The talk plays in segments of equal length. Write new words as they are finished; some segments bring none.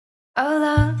Oh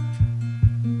love,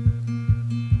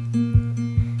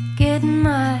 get in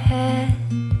my head,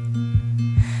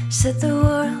 set the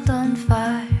world on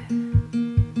fire,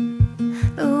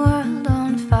 the world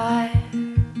on fire.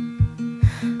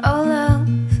 Oh love,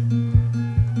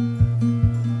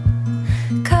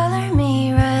 color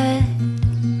me red,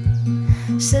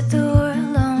 set the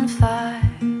world on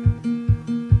fire,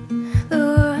 the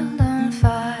world on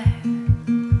fire.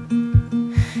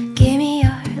 Give me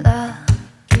your love,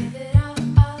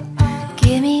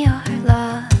 give me your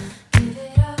love,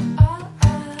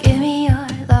 give me your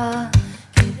love,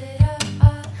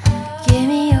 give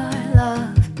me your love.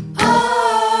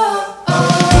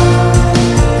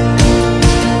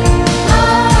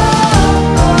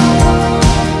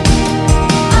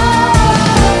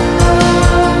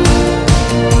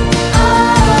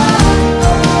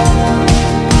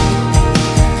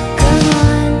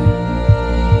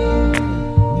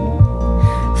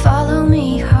 Follow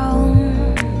me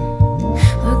home,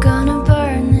 we're gonna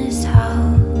burn this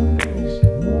house,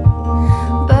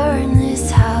 burn this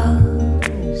house.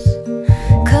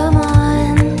 Come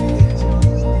on,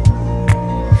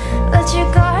 let your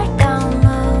guard down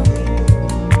low,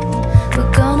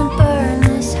 we're gonna burn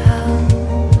this house,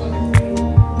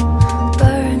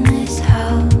 burn this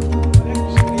house.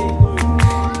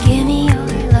 Give me your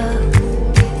love,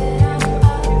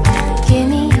 give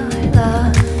me your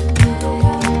love,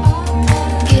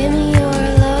 give me your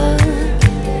love,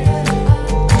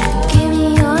 give me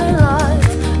your love.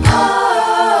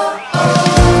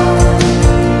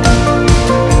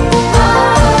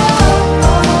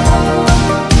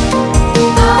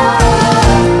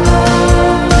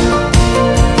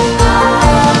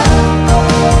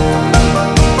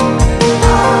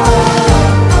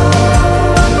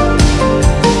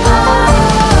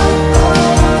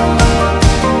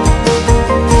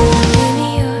 Give me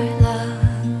your love,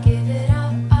 give it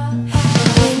up,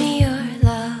 give me your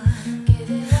love, give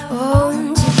it up. Oh,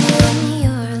 won't you give me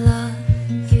your love,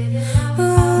 give it up.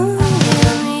 Ooh,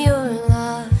 give me your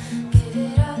love, give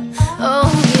it up. Oh,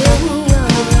 give me your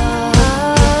love,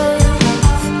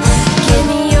 give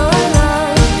me your love.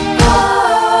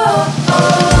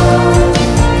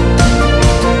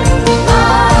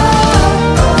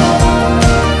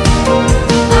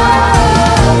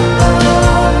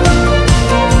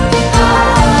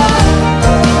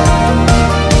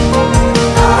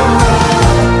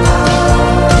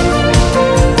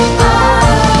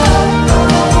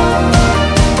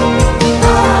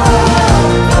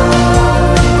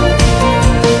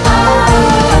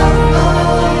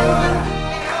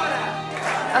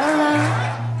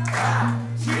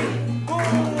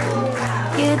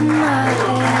 Get in my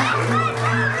head,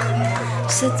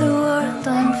 set the world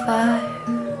on fire.